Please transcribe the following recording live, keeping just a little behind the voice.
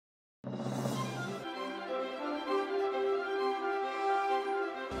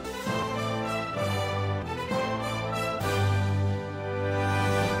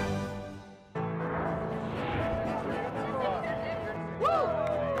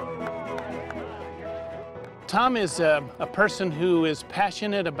Tom is a person who is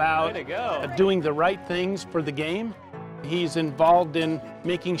passionate about doing the right things for the game. He's involved in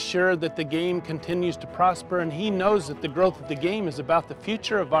making sure that the game continues to prosper, and he knows that the growth of the game is about the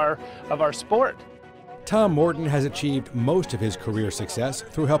future of our sport. Tom Morton has achieved most of his career success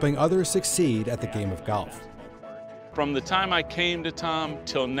through helping others succeed at the game of golf. From the time I came to Tom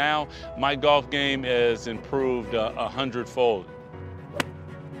till now, my golf game has improved 100-fold.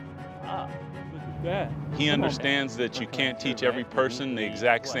 He understands that you can't teach every person the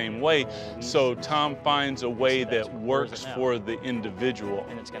exact same way, so Tom finds a way that works for the individual.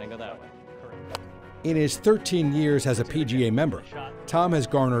 And it's going to go that way. In his 13 years as a PGA member, Tom has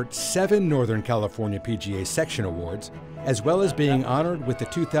garnered 7 Northern California PGA Section Awards, as well as being honored with the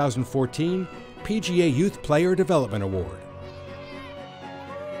 2014 PGA Youth Player Development Award.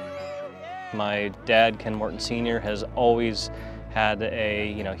 My dad, Ken Morton Sr., has always had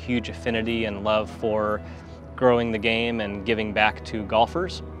a huge affinity and love for growing the game and giving back to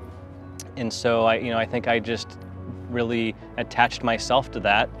golfers. And so I think I just really attached myself to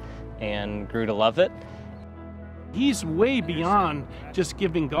that and grew to love it. He's way beyond just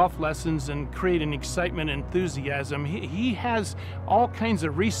giving golf lessons and creating excitement and enthusiasm. He has all kinds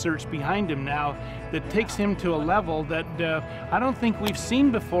of research behind him now that takes him to a level that I don't think we've seen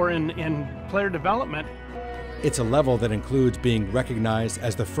before in player development. It's a level that includes being recognized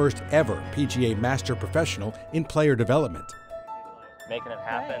as the first ever PGA Master Professional in player development. Making it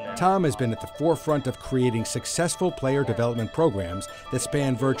happen. Tom has been at the forefront of creating successful player development programs that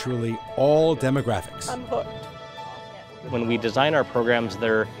span virtually all demographics. I'm hooked. When we design our programs,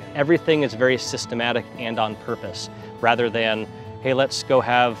 everything is very systematic and on purpose, rather than, hey, let's go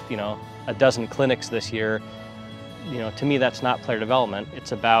have a dozen clinics this year. To me, that's not player development.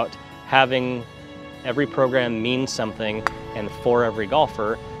 It's about having every program mean something, and for every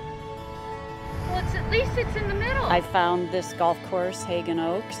golfer. Well, at least it's in the middle. I found this golf course, Hagen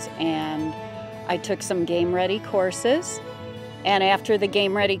Oaks, and I took some game ready courses. And after the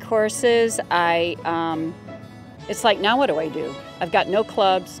game ready courses, it's like, now what do I do? I've got no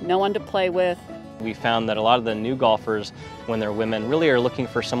clubs, no one to play with. We found that a lot of the new golfers, when they're women, really are looking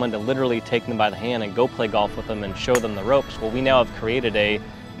for someone to literally take them by the hand and go play golf with them and show them the ropes. Well, we now have created a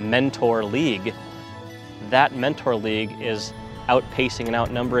mentor league. That mentor league is outpacing and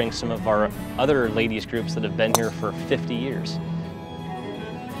outnumbering some of our other ladies groups that have been here for 50 years.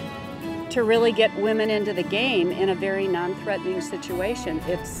 To really get women into the game in a very non-threatening situation,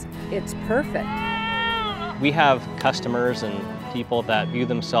 it's perfect. We have customers and people that view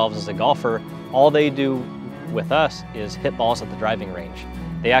themselves as a golfer. All they do with us is hit balls at the driving range.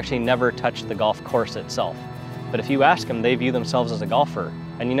 They actually never touch the golf course itself. But if you ask them, they view themselves as a golfer.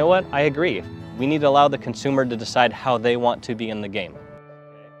 And you know what? I agree. We need to allow the consumer to decide how they want to be in the game.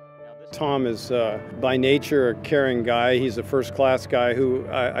 Tom is by nature a caring guy. He's a first-class guy who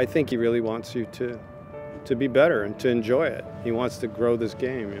I think he really wants you to be better and to enjoy it. He wants to grow this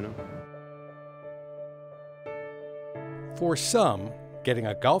game, For some, getting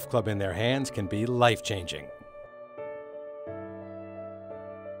a golf club in their hands can be life-changing.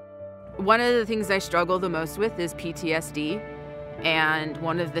 One of the things I struggle the most with is PTSD. And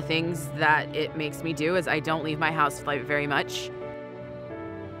one of the things that it makes me do is I don't leave my house very much.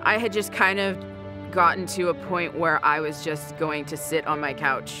 I had just kind of gotten to a point where I was just going to sit on my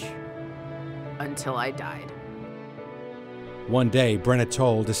couch until I died. One day, Brenna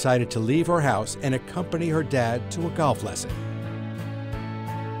Toll decided to leave her house and accompany her dad to a golf lesson.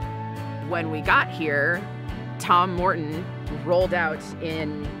 When we got here, Tom Morton rolled out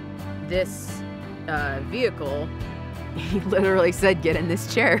in this vehicle. He literally said, "Get in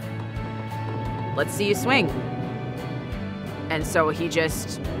this chair. Let's see you swing." And so he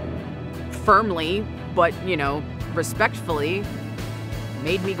just firmly, but respectfully,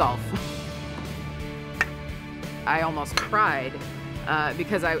 made me golf. I almost cried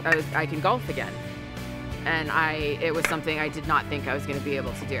because I can golf again. And it was something I did not think I was going to be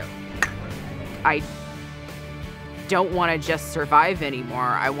able to do. I don't want to just survive anymore.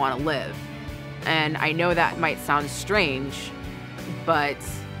 I want to live. And I know that might sound strange, but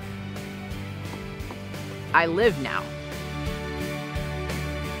I live now.